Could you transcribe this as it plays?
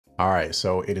All right,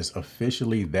 so it is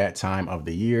officially that time of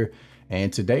the year,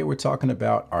 and today we're talking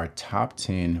about our top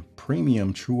 10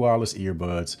 premium true wireless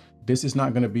earbuds. This is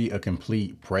not going to be a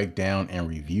complete breakdown and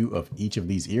review of each of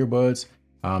these earbuds.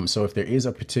 So if there is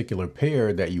a particular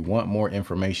pair that you want more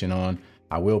information on,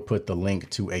 I will put the link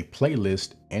to a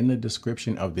playlist in the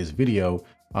description of this video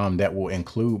that will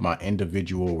include my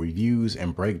individual reviews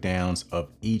and breakdowns of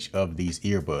each of these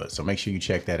earbuds. So make sure you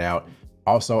check that out.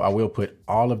 Also, I will put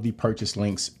all of the purchase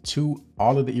links to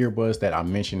all of the earbuds that I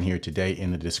mentioned here today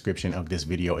in the description of this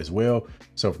video as well.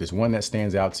 So if there's one that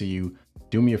stands out to you,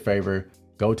 do me a favor,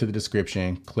 go to the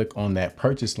description, click on that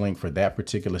purchase link for that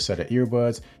particular set of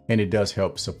earbuds, and it does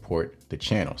help support the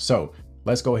channel. So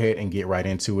let's go ahead and get right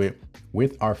into it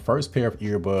with our first pair of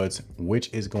earbuds,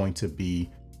 which is going to be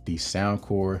the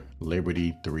Soundcore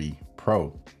Liberty 3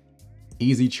 Pro.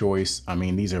 Easy choice. I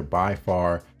mean, these are by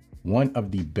far one of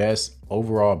the best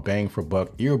overall bang for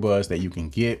buck earbuds that you can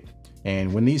get.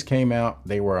 And when these came out,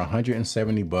 they were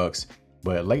 170 bucks,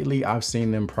 but lately I've seen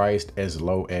them priced as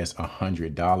low as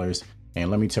 $100.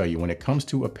 And let me tell you, when it comes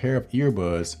to a pair of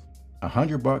earbuds,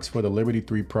 100 bucks for the Liberty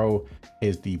 3 Pro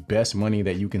is the best money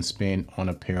that you can spend on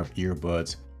a pair of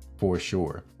earbuds for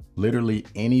sure. Literally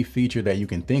any feature that you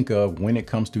can think of when it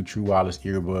comes to true wireless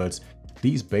earbuds,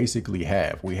 these basically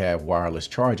have. We have wireless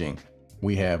charging.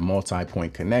 We have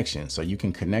multi-point connection. So you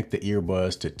can connect the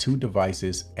earbuds to two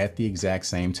devices at the exact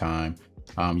same time.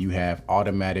 You have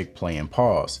automatic play and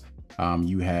pause.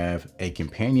 You have a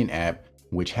companion app,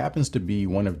 which happens to be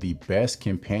one of the best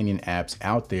companion apps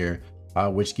out there,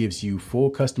 which gives you full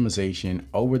customization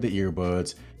over the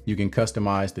earbuds. You can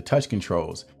customize the touch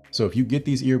controls. So if you get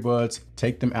these earbuds,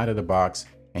 take them out of the box,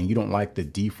 and you don't like the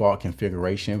default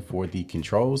configuration for the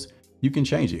controls, you can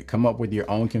change it. Come up with your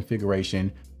own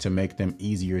configuration to make them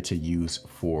easier to use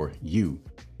for you.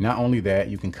 Not only that,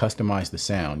 you can customize the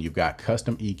sound. You've got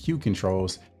custom EQ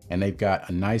controls, and they've got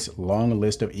a nice long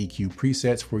list of EQ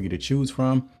presets for you to choose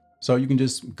from. So you can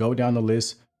just go down the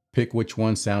list, pick which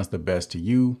one sounds the best to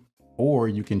you, or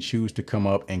you can choose to come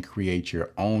up and create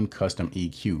your own custom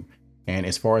EQ. And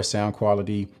as far as sound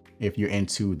quality, if you're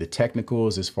into the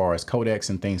technicals, as far as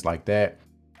codecs and things like that,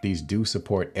 these do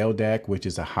support LDAC, which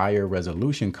is a higher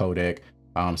resolution codec.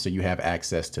 So you have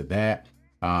access to that.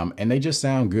 And they just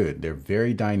sound good. They're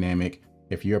very dynamic.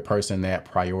 If you're a person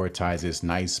that prioritizes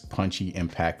nice, punchy,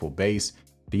 impactful bass,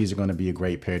 these are going to be a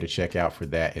great pair to check out for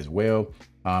that as well.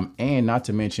 And not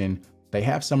to mention, they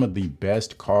have some of the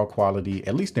best call quality,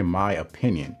 at least in my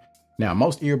opinion. Now,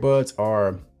 most earbuds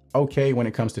are okay when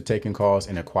it comes to taking calls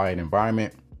in a quiet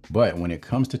environment, but when it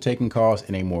comes to taking calls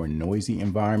in a more noisy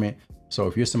environment, so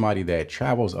if you're somebody that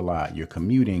travels a lot, you're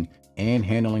commuting and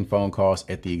handling phone calls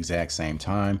at the exact same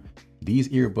time, these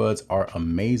earbuds are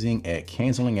amazing at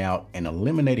canceling out and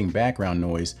eliminating background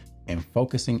noise and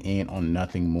focusing in on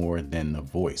nothing more than the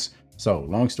voice. So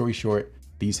long story short,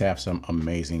 these have some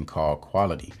amazing call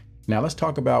quality. Now let's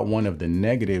talk about one of the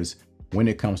negatives when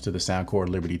it comes to the Soundcore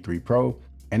Liberty 3 Pro,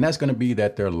 and that's going to be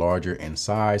that they're larger in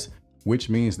size, which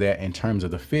means that in terms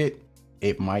of the fit,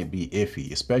 it might be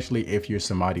iffy, especially if you're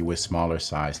somebody with smaller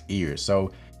sized ears.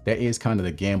 So that is kind of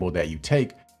the gamble that you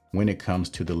take when it comes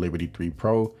to the Liberty 3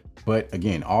 Pro. But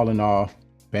again, all in all,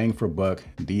 bang for buck,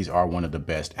 these are one of the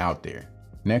best out there.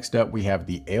 Next up, we have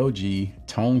the LG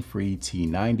Tone Free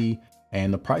T90,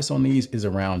 and the price on these is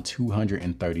around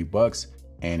 230 bucks.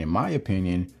 And in my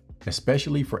opinion,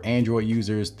 especially for Android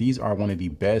users, these are one of the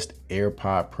best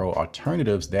AirPod Pro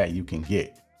alternatives that you can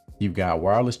get. You've got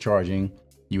wireless charging.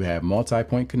 You have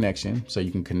multi-point connection, so you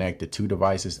can connect the two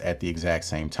devices at the exact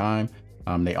same time.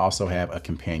 They also have a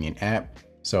companion app,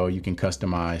 so you can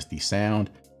customize the sound.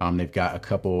 They've got a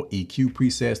couple EQ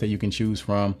presets that you can choose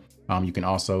from. You can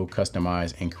also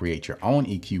customize and create your own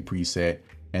EQ preset.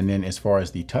 And then as far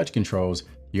as the touch controls,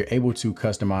 you're able to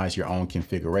customize your own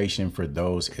configuration for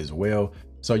those as well.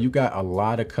 So you got a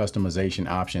lot of customization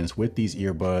options with these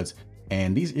earbuds.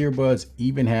 And these earbuds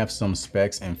even have some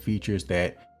specs and features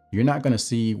that you're not going to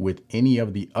see with any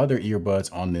of the other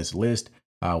earbuds on this list.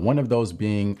 One of those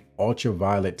being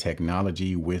ultraviolet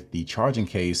technology with the charging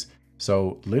case.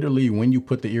 So literally when you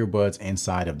put the earbuds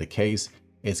inside of the case,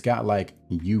 it's got like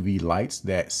UV lights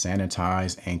that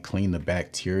sanitize and clean the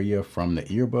bacteria from the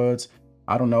earbuds.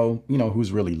 I don't know,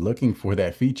 who's really looking for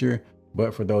that feature,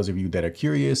 but for those of you that are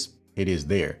curious, it is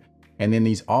there. And then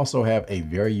these also have a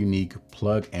very unique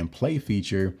plug and play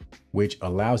feature, which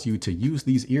allows you to use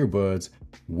these earbuds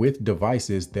with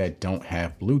devices that don't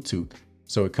have Bluetooth.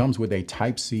 So it comes with a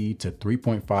Type-C to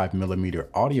 3.5mm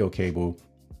audio cable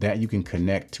that you can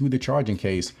connect to the charging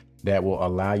case that will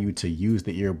allow you to use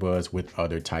the earbuds with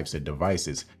other types of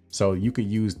devices. So you could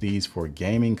use these for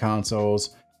gaming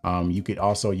consoles, You could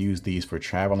also use these for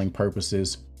traveling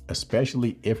purposes,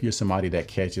 especially if you're somebody that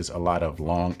catches a lot of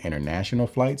long international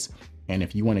flights. And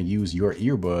if you want to use your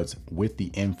earbuds with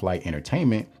the in-flight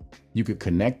entertainment, you could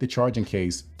connect the charging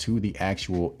case to the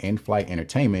actual in-flight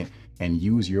entertainment and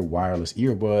use your wireless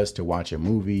earbuds to watch a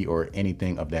movie or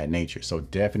anything of that nature. So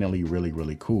definitely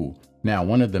really cool. Now,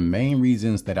 one of the main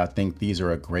reasons that I think these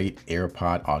are a great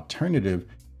AirPod alternative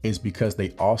is because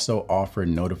they also offer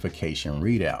notification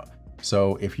readout.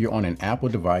 So if you're on an Apple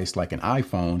device like an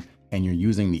iPhone and you're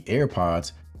using the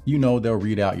AirPods, you know they'll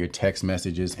read out your text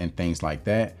messages and things like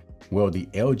that. Well, the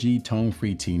LG Tone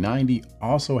Free T90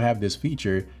 also have this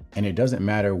feature, and it doesn't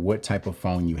matter what type of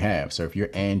phone you have. So if you're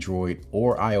Android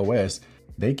or iOS,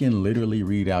 they can literally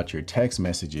read out your text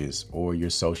messages or your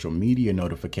social media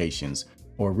notifications,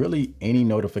 or really any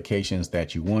notifications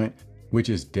that you want, which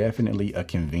is definitely a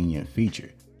convenient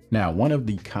feature. Now, one of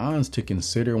the cons to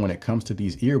consider when it comes to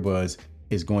these earbuds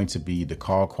is going to be the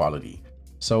call quality.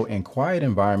 So in quiet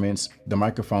environments, the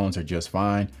microphones are just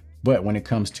fine. But when it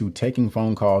comes to taking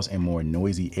phone calls in more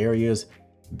noisy areas,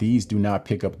 these do not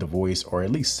pick up the voice, or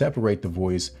at least separate the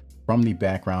voice from the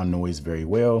background noise very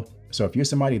well. So if you're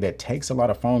somebody that takes a lot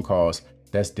of phone calls,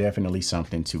 that's definitely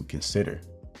something to consider.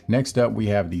 Next up, we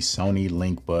have the Sony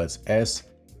Linkbuds S.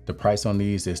 The price on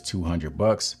these is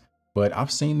 $200, but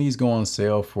I've seen these go on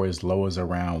sale for as low as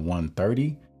around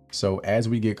 $130. So as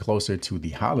we get closer to the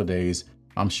holidays,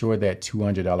 I'm sure that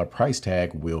 $200 price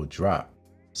tag will drop.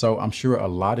 So I'm sure a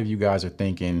lot of you guys are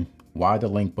thinking, why the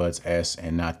Linkbuds S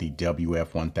and not the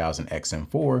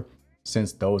WF-1000XM4,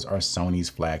 since those are Sony's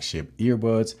flagship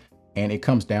earbuds, and it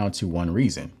comes down to one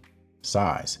reason: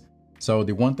 size. So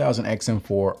the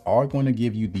 1000XM4 are going to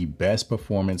give you the best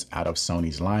performance out of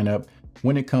Sony's lineup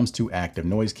when it comes to active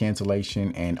noise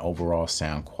cancellation and overall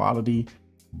sound quality,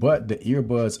 but the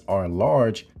earbuds are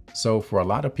large, so for a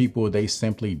lot of people, they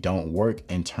simply don't work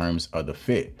in terms of the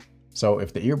fit. So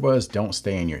if the earbuds don't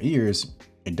stay in your ears,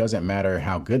 it doesn't matter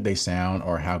how good they sound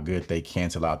or how good they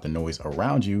cancel out the noise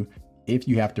around you if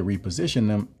you have to reposition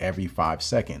them every 5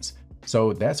 seconds.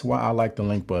 So that's why I like the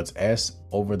Linkbuds S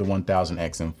over the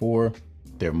 1000XM4.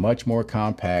 They're much more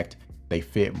compact. They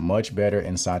fit much better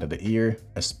inside of the ear,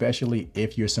 especially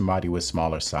if you're somebody with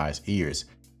smaller size ears.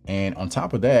 And on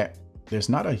top of that, there's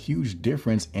not a huge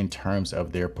difference in terms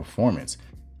of their performance.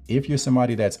 If you're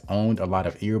somebody that's owned a lot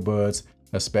of earbuds,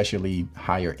 especially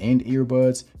higher end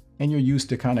earbuds, and you're used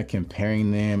to kind of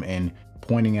comparing them and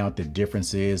pointing out the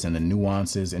differences and the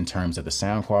nuances in terms of the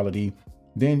sound quality,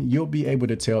 then you'll be able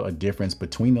to tell a difference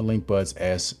between the Linkbuds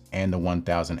S and the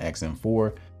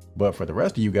 1000XM4. But for the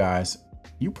rest of you guys,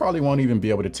 you probably won't even be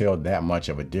able to tell that much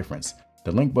of a difference.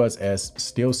 The Linkbuds S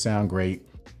still sound great.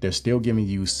 They're still giving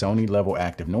you Sony level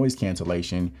active noise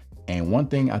cancellation. And one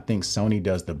thing I think Sony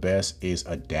does the best is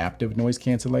adaptive noise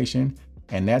cancellation.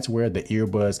 And that's where the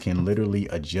earbuds can literally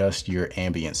adjust your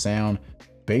ambient sound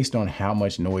based on how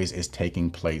much noise is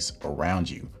taking place around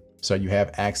you. So you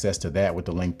have access to that with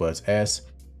the Linkbuds S.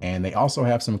 And they also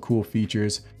have some cool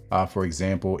features. For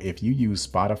example, if you use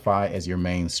Spotify as your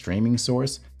main streaming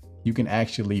source, you can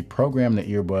actually program the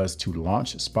earbuds to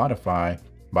launch Spotify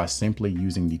by simply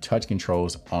using the touch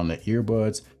controls on the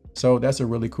earbuds. So that's a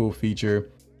really cool feature.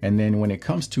 And then when it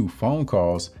comes to phone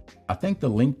calls, I think the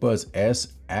Linkbuds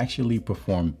S actually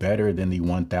perform better than the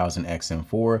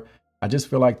 1000XM4. I just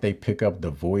feel like they pick up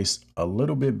the voice a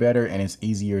little bit better and it's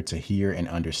easier to hear and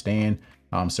understand.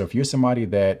 So if you're somebody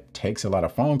that takes a lot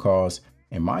of phone calls,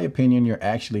 in my opinion, you're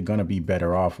actually going to be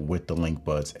better off with the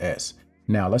Linkbuds S.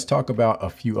 Now let's talk about a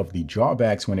few of the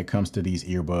drawbacks when it comes to these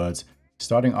earbuds,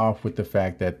 starting off with the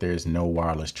fact that there's no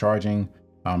wireless charging.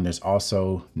 There's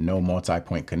also no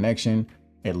multi-point connection,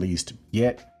 at least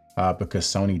yet. Because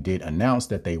Sony did announce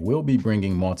that they will be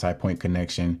bringing multi-point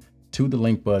connection to the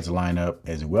Linkbuds lineup,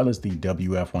 as well as the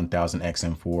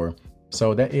WF-1000XM4.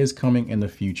 So that is coming in the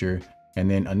future. And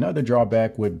then another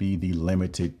drawback would be the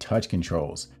limited touch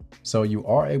controls. So you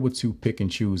are able to pick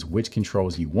and choose which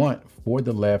controls you want for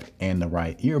the left and the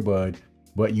right earbud,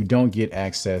 but you don't get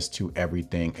access to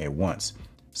everything at once.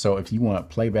 So if you want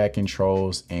playback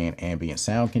controls and ambient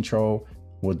sound control,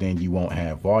 well, then you won't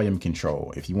have volume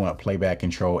control. If you want playback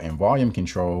control and volume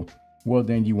control, well,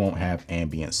 then you won't have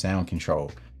ambient sound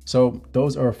control. So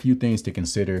those are a few things to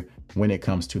consider when it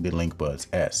comes to the Linkbuds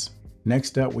S.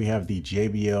 Next up, we have the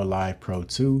JBL Live Pro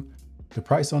 2. The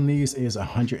price on these is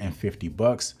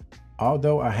 $150,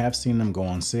 although I have seen them go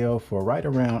on sale for right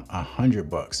around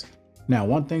 $100. Now,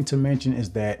 one thing to mention is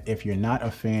that if you're not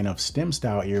a fan of stem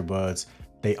style earbuds,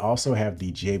 they also have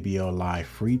the JBL Live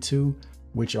Free 2,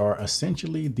 which are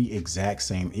essentially the exact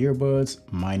same earbuds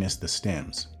minus the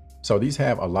stems. So these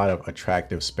have a lot of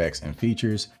attractive specs and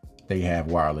features. They have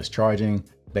wireless charging,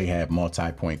 they have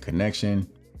multi-point connection,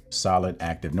 solid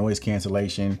active noise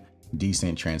cancellation,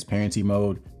 decent transparency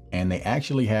mode, and they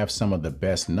actually have some of the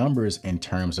best numbers in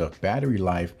terms of battery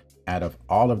life out of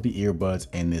all of the earbuds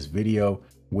in this video,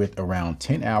 with around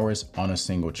 10 hours on a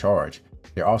single charge.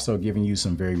 They're also giving you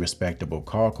some very respectable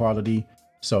call quality.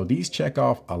 So these check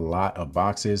off a lot of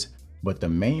boxes, but the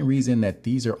main reason that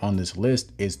these are on this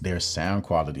list is their sound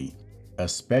quality,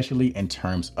 especially in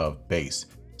terms of bass.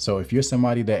 So if you're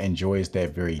somebody that enjoys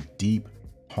that very deep,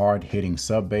 hard-hitting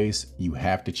sub bass, you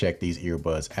have to check these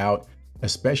earbuds out,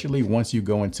 especially once you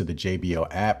go into the JBL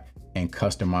app and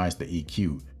customize the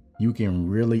EQ. You can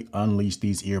really unleash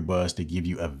these earbuds to give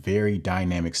you a very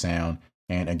dynamic sound.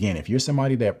 And again, if you're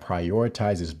somebody that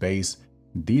prioritizes bass,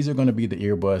 these are going to be the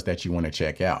earbuds that you want to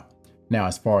check out. Now,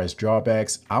 as far as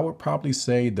drawbacks, I would probably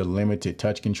say the limited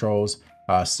touch controls,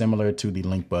 similar to the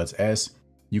Linkbuds S.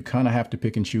 You kind of have to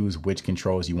pick and choose which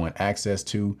controls you want access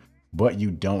to, but you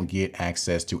don't get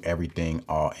access to everything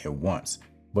all at once.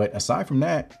 But aside from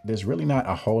that, there's really not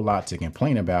a whole lot to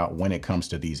complain about when it comes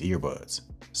to these earbuds.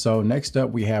 So next up,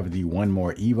 we have the One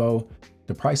More Evo.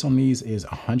 The price on these is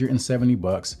 170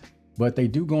 bucks, but they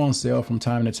do go on sale from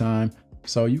time to time.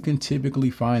 So you can typically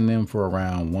find them for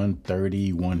around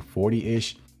 130,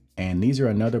 140-ish. And these are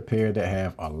another pair that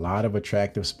have a lot of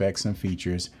attractive specs and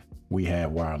features. We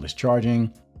have wireless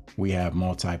charging, we have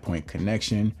multi-point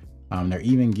connection. They're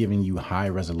even giving you high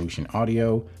resolution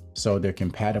audio. So they're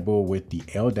compatible with the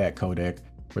LDAC codec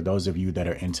for those of you that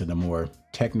are into the more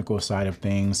technical side of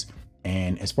things.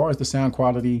 And as far as the sound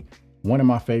quality, one of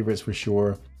my favorites for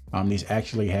sure, these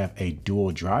actually have a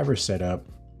dual driver setup.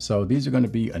 So these are going to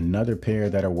be another pair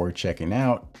that are worth checking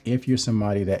out if you're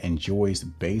somebody that enjoys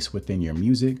bass within your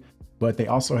music, but they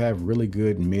also have really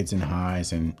good mids and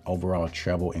highs and overall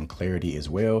treble and clarity as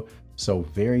well. So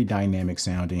very dynamic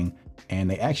sounding. And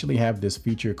they actually have this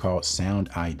feature called Sound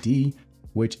ID,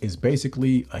 which is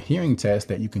basically a hearing test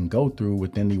that you can go through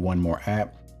within the One More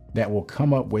app that will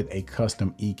come up with a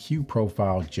custom EQ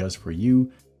profile just for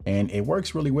you. And it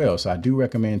works really well. So I do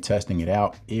recommend testing it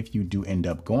out if you do end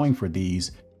up going for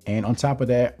these. And on top of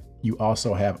that, you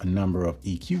also have a number of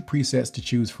EQ presets to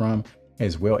choose from,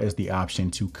 as well as the option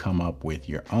to come up with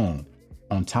your own.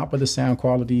 On top of the sound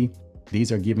quality,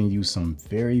 these are giving you some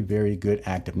very, very good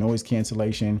active noise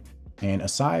cancellation. And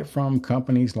aside from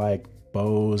companies like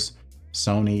Bose,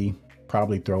 Sony,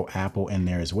 probably throw Apple in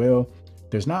there as well,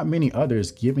 there's not many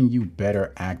others giving you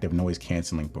better active noise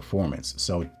canceling performance.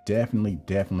 So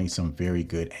definitely some very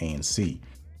good ANC.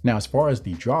 Now, as far as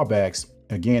the drawbacks,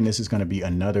 again, this is going to be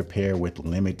another pair with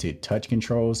limited touch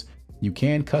controls. You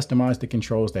can customize the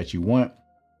controls that you want.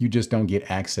 You just don't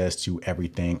get access to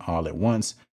everything all at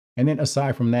once. And then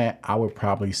aside from that, I would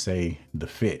probably say the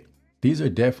fit. These are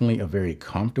definitely a very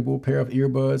comfortable pair of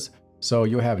earbuds, so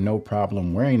you'll have no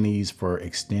problem wearing these for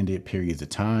extended periods of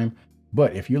time.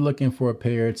 But if you're looking for a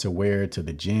pair to wear to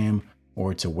the gym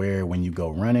or to wear when you go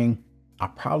running, I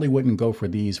probably wouldn't go for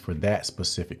these for that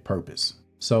specific purpose.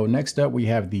 So next up, we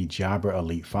have the Jabra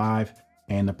Elite 5,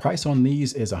 and the price on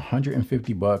these is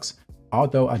 150 bucks.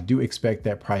 Although I do expect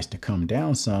that price to come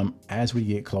down some as we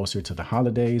get closer to the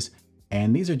holidays.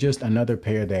 And these are just another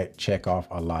pair that check off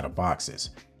a lot of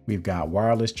boxes. We've got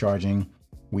wireless charging,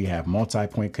 we have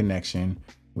multi-point connection,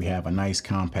 we have a nice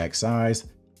compact size.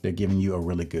 They're giving you a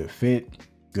really good fit,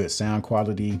 good sound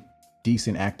quality,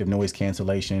 decent active noise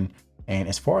cancellation. And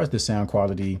as far as the sound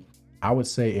quality, I would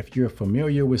say if you're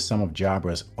familiar with some of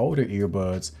Jabra's older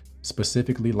earbuds,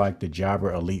 specifically like the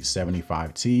Jabra Elite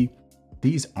 75T,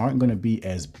 these aren't going to be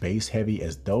as bass heavy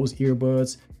as those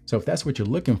earbuds. So if that's what you're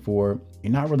looking for,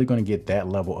 you're not really going to get that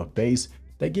level of bass.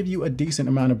 They give you a decent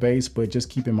amount of bass, but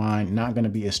just keep in mind, not going to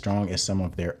be as strong as some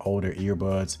of their older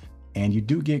earbuds. And you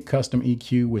do get custom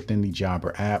EQ within the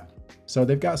Jabra app. So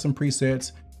they've got some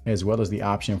presets as well as the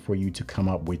option for you to come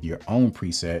up with your own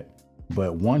preset.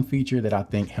 But one feature that I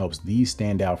think helps these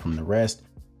stand out from the rest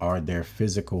are their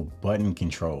physical button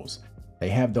controls. They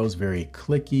have those very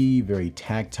clicky, very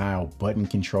tactile button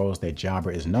controls that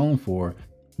Jabra is known for,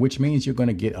 which means you're going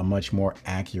to get a much more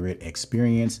accurate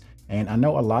experience. And I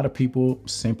know a lot of people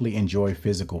simply enjoy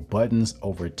physical buttons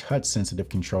over touch sensitive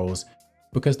controls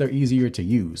because they're easier to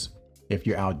use. If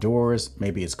you're outdoors,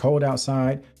 maybe it's cold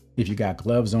outside, if you got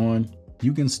gloves on,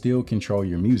 you can still control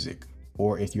your music.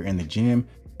 Or if you're in the gym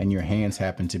and your hands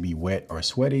happen to be wet or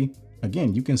sweaty,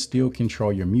 again, you can still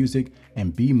control your music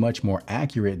and be much more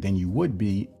accurate than you would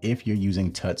be if you're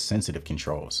using touch sensitive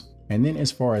controls. And then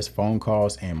as far as phone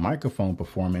calls and microphone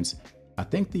performance, I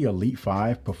think the Elite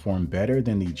 5 performed better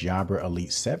than the Jabra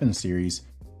Elite 7 series,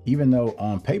 even though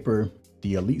on paper,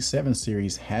 the Elite 7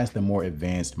 series has the more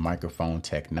advanced microphone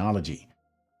technology.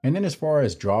 And then as far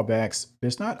as drawbacks,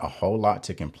 there's not a whole lot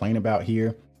to complain about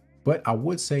here, but I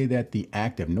would say that the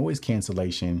active noise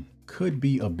cancellation could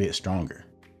be a bit stronger.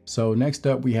 So next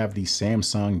up, we have the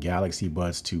Samsung Galaxy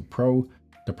Buds 2 Pro.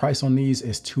 The price on these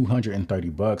is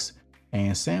 $230,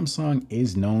 and Samsung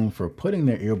is known for putting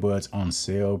their earbuds on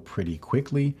sale pretty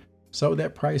quickly, so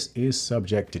that price is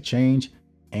subject to change.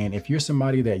 And if you're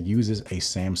somebody that uses a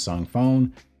Samsung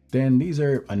phone, then these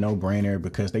are a no-brainer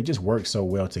because they just work so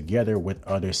well together with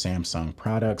other Samsung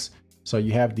products. So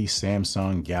you have the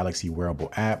Samsung Galaxy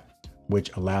Wearable app,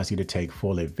 which allows you to take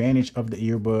full advantage of the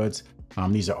earbuds.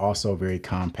 These are also very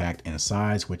compact in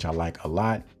size, which I like a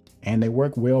lot, and they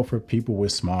work well for people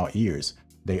with small ears.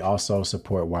 They also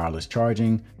support wireless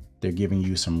charging. They're giving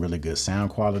you some really good sound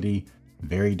quality,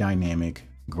 very dynamic,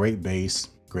 great bass,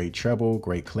 great treble,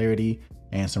 great clarity,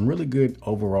 and some really good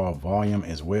overall volume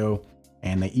as well.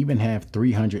 And they even have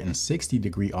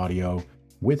 360-degree audio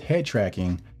with head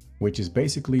tracking, which is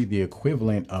basically the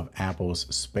equivalent of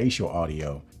Apple's spatial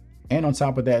audio. And on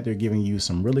top of that, they're giving you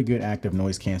some really good active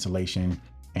noise cancellation.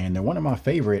 And they're one of my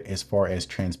favorite as far as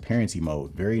transparency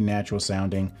mode, very natural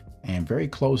sounding and very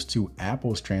close to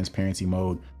Apple's transparency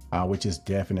mode, which is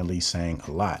definitely saying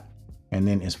a lot. And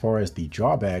then as far as the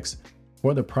drawbacks,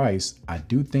 for the price, I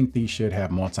do think these should have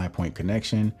multi-point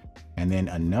connection. And then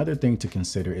another thing to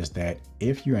consider is that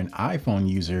if you're an iPhone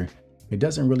user, it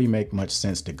doesn't really make much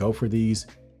sense to go for these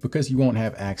because you won't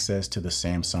have access to the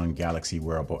Samsung Galaxy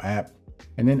Wearable app.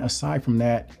 And then aside from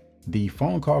that, the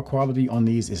phone call quality on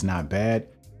these is not bad.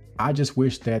 I just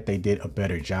wish that they did a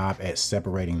better job at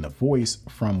separating the voice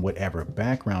from whatever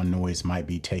background noise might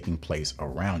be taking place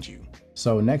around you.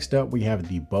 So next up, we have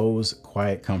the Bose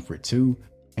Quietcomfort II.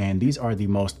 And these are the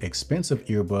most expensive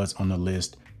earbuds on the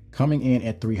list, coming in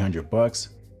at $300.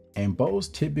 And Bose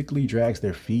typically drags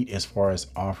their feet as far as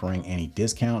offering any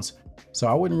discounts, so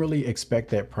I wouldn't really expect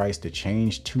that price to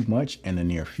change too much in the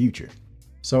near future.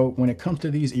 So when it comes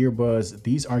to these earbuds,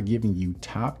 these are giving you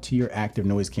top tier active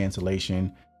noise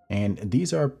cancellation, and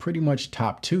these are pretty much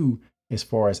top 2 as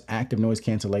far as active noise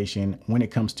cancellation when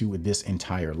it comes to this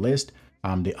entire list.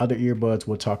 The other earbuds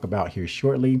we'll talk about here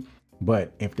shortly.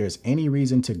 But if there's any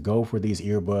reason to go for these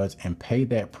earbuds and pay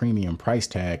that premium price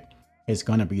tag, it's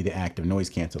going to be the active noise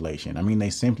cancellation. I mean, they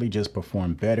simply just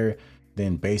perform better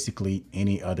than basically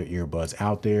any other earbuds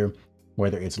out there,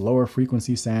 whether it's lower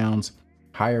frequency sounds,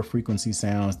 higher frequency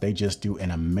sounds. They just do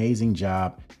an amazing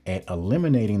job at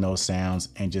eliminating those sounds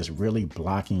and just really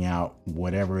blocking out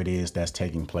whatever it is that's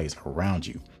taking place around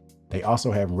you. They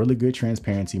also have really good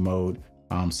transparency mode,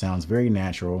 sounds very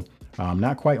natural.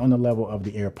 Not quite on the level of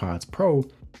the Airpods Pro,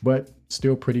 but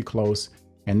still pretty close.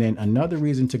 And then another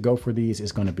reason to go for these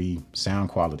is going to be sound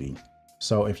quality.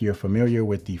 So if you're familiar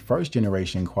with the first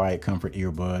generation Quietcomfort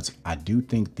earbuds, I do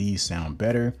think these sound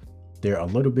better. They're a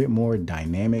little bit more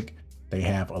dynamic. They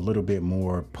have a little bit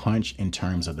more punch in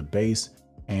terms of the bass.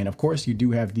 And of course, you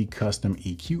do have the custom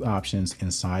EQ options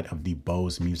inside of the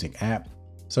Bose Music app,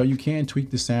 so you can tweak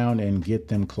the sound and get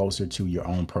them closer to your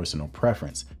own personal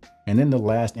preference. And then the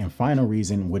last and final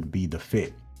reason would be the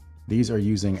fit. These are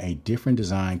using a different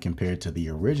design compared to the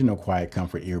original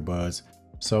Quietcomfort earbuds.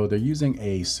 So they're using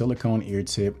a silicone ear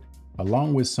tip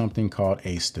along with something called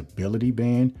a stability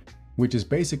band, which is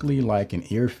basically like an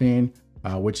ear fin,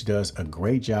 which does a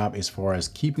great job as far as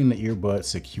keeping the earbud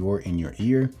secure in your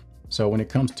ear. So when it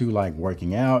comes to like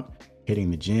working out, hitting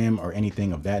the gym, or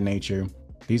anything of that nature,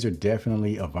 these are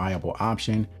definitely a viable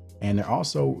option, and they're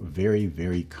also very,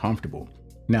 very comfortable.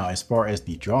 Now, as far as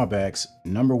the drawbacks,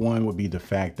 number one would be the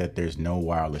fact that there's no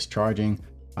wireless charging,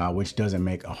 which doesn't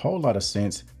make a whole lot of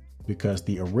sense because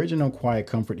the original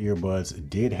Quietcomfort earbuds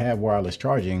did have wireless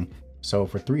charging. So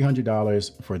for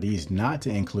 $300 for these not to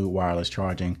include wireless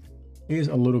charging is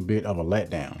a little bit of a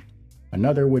letdown.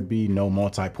 Another would be no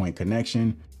multi-point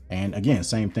connection. And again,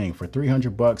 same thing, for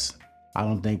 $300, I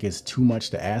don't think it's too much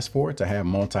to ask for to have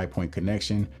multi-point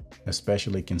connection,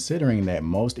 especially considering that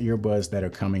most earbuds that are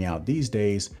coming out these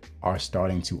days are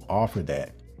starting to offer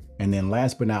that. And then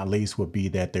last but not least would be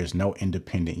that there's no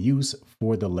independent use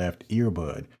for the left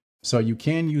earbud. So you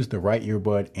can use the right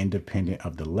earbud independent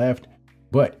of the left,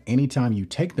 but anytime you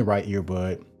take the right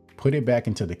earbud, put it back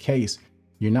into the case,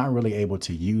 you're not really able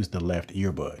to use the left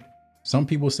earbud. Some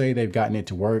people say they've gotten it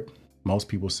to work. Most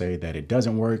people say that it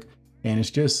doesn't work. And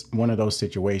it's just one of those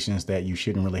situations that you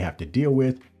shouldn't really have to deal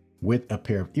with a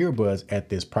pair of earbuds at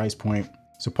this price point.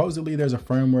 Supposedly there's a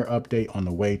firmware update on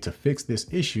the way to fix this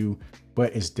issue,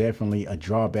 but it's definitely a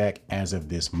drawback as of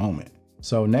this moment.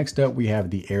 So next up, we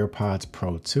have the AirPods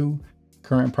Pro 2.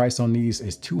 Current price on these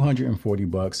is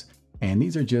 $240. And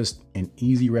these are just an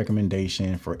easy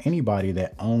recommendation for anybody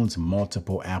that owns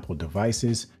multiple Apple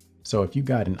devices. So if you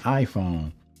got an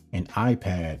iPhone, an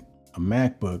iPad, a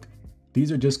MacBook,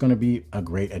 these are just going to be a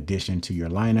great addition to your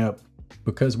lineup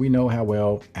because we know how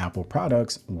well Apple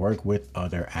products work with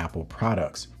other Apple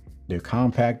products. They're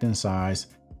compact in size,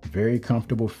 very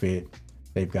comfortable fit.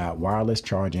 They've got wireless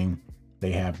charging.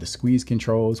 They have the squeeze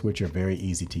controls, which are very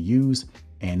easy to use.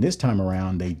 And this time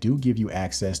around, they do give you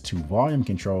access to volume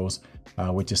controls,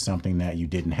 which is something that you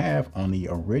didn't have on the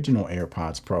original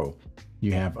AirPods Pro.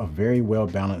 You have a very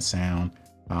well-balanced sound.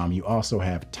 You also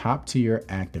have top-tier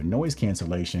active noise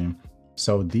cancellation.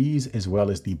 So these, as well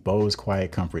as the Bose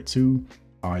Quietcomfort II,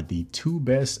 are the two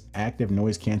best active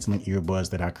noise canceling earbuds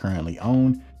that I currently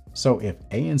own. So if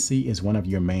ANC is one of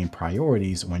your main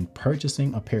priorities when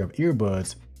purchasing a pair of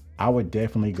earbuds, I would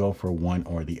definitely go for one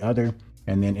or the other.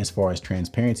 And then as far as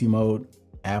transparency mode,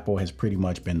 Apple has pretty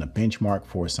much been the benchmark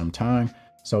for some time.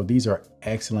 So these are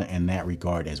excellent in that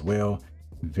regard as well.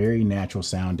 Very natural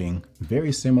sounding,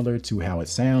 very similar to how it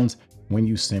sounds when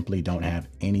you simply don't have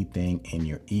anything in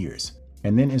your ears.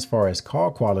 And then as far as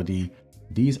call quality,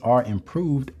 these are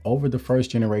improved over the first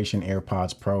generation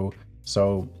AirPods Pro.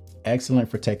 So excellent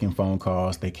for taking phone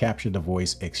calls. They capture the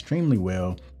voice extremely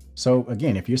well. So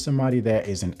again, if you're somebody that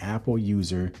is an Apple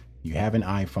user, you have an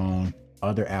iPhone,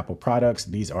 other Apple products,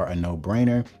 these are a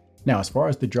no-brainer. Now, as far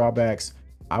as the drawbacks,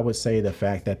 I would say the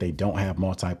fact that they don't have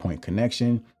multi-point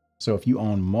connection. So if you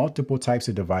own multiple types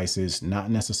of devices, not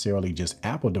necessarily just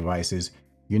Apple devices,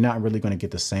 you're not really going to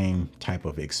get the same type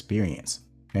of experience.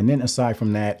 And then aside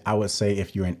from that, I would say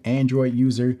if you're an Android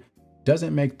user,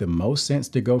 doesn't make the most sense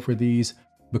to go for these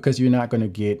because you're not going to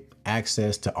get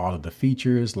access to all of the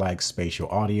features like spatial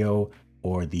audio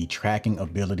or the tracking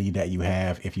ability that you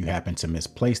have if you happen to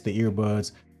misplace the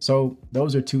earbuds. So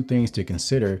those are two things to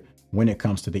consider when it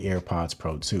comes to the AirPods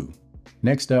Pro 2.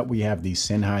 Next up, we have the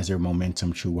Sennheiser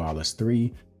Momentum TWS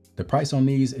 3. The price on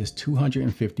these is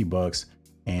 $250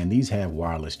 and these have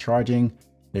wireless charging.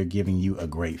 They're giving you a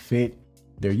great fit.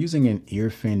 They're using an ear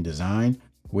fin design,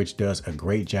 which does a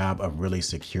great job of really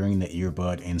securing the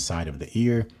earbud inside of the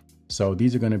ear. So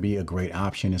these are going to be a great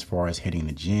option as far as hitting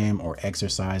the gym or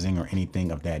exercising or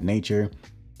anything of that nature.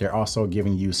 They're also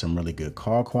giving you some really good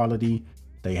call quality.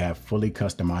 They have fully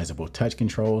customizable touch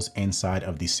controls inside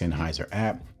of the Sennheiser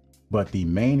app. But the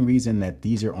main reason that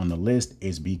these are on the list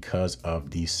is because of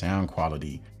the sound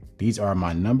quality. These are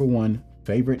my #1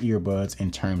 favorite earbuds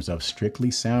in terms of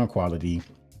strictly sound quality.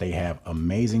 They have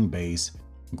amazing bass,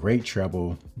 great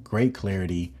treble, great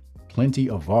clarity, plenty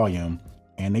of volume,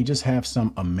 and they just have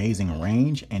some amazing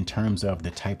range in terms of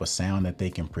the type of sound that they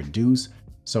can produce.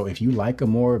 So if you like a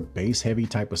more bass heavy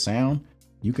type of sound,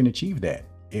 you can achieve that.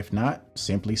 If not,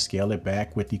 simply scale it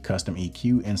back with the custom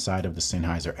EQ inside of the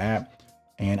Sennheiser app.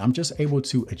 And I'm just able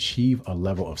to achieve a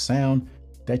level of sound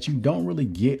that you don't really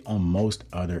get on most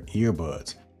other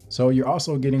earbuds. So you're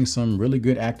also getting some really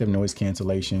good active noise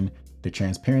cancellation. The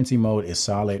transparency mode is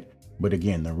solid. But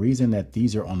again, the reason that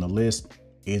these are on the list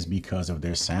is because of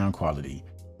their sound quality.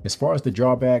 As far as the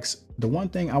drawbacks, the one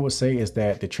thing I would say is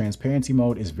that the transparency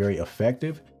mode is very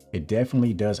effective. It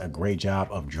definitely does a great job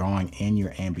of drawing in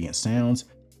your ambient sounds,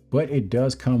 but it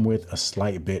does come with a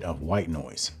slight bit of white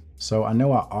noise. So I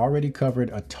know I already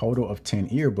covered a total of 10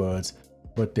 earbuds,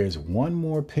 but there's one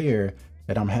more pair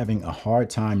that I'm having a hard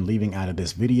time leaving out of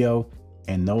this video,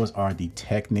 and those are the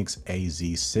Technics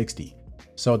EAH-AZ60.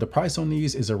 So the price on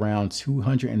these is around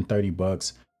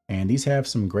 $230, and these have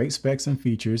some great specs and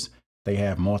features. They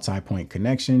have multi-point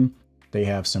connection. They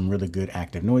have some really good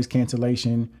active noise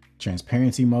cancellation,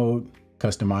 transparency mode,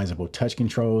 customizable touch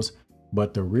controls.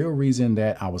 But the real reason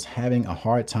that I was having a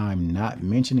hard time not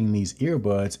mentioning these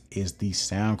earbuds is the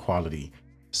sound quality.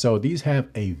 So these have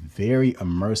a very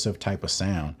immersive type of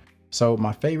sound. So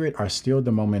my favorite are still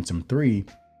the Momentum 3,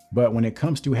 but when it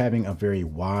comes to having a very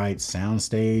wide sound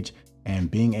stage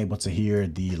and being able to hear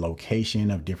the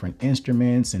location of different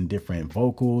instruments and different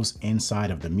vocals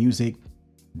inside of the music,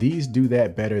 these do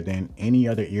that better than any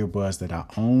other earbuds that I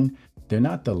own. They're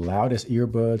not the loudest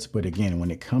earbuds, but again,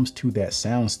 when it comes to that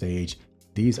sound stage,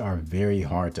 these are very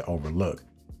hard to overlook.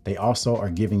 They also are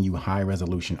giving you high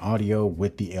resolution audio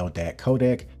with the LDAC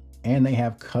codec, and they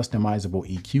have customizable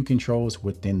EQ controls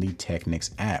within the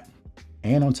Technics app.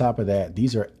 And on top of that,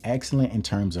 these are excellent in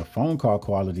terms of phone call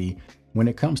quality when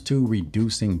it comes to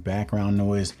reducing background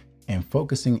noise and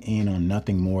focusing in on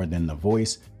nothing more than the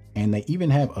voice. And they even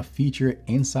have a feature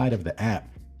inside of the app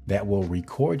that will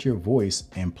record your voice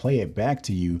and play it back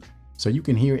to you so you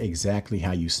can hear exactly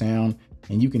how you sound,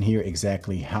 and you can hear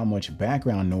exactly how much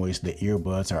background noise the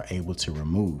earbuds are able to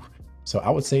remove. So I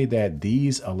would say that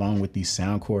these, along with the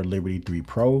Soundcore Liberty 3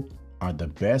 Pro, are the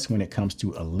best when it comes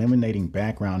to eliminating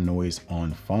background noise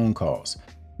on phone calls.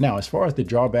 Now, as far as the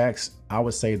drawbacks, I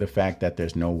would say the fact that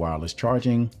there's no wireless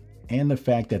charging and the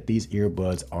fact that these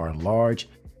earbuds are large.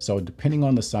 So depending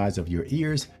on the size of your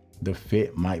ears, the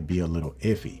fit might be a little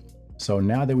iffy. So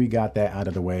now that we got that out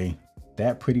of the way,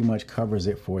 that pretty much covers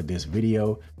it for this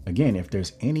video. Again, if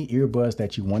there's any earbuds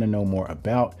that you want to know more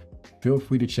about, feel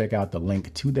free to check out the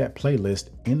link to that playlist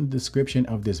in the description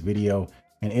of this video,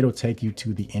 and it'll take you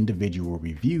to the individual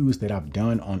reviews that I've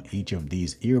done on each of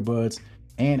these earbuds.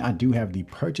 And I do have the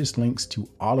purchase links to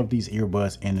all of these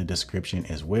earbuds in the description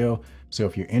as well. So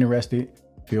if you're interested,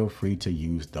 feel free to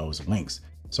use those links.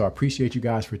 So I appreciate you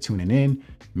guys for tuning in.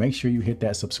 Make sure you hit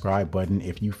that subscribe button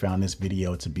if you found this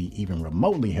video to be even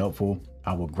remotely helpful.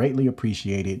 I will greatly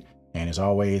appreciate it. And as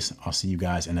always, I'll see you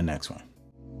guys in the next one.